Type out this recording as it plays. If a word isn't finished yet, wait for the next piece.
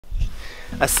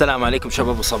السلام عليكم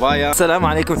شباب وصبايا. السلام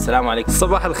عليكم. السلام عليكم.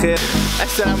 صباح الخير.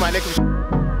 السلام عليكم.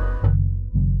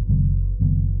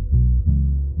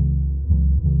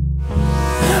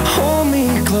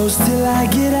 Close till I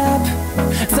get up.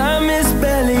 Time is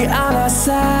barely on our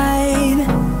side.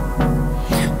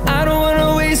 I don't wanna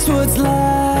waste what's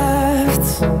left.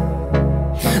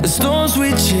 The storms we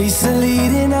chase are leading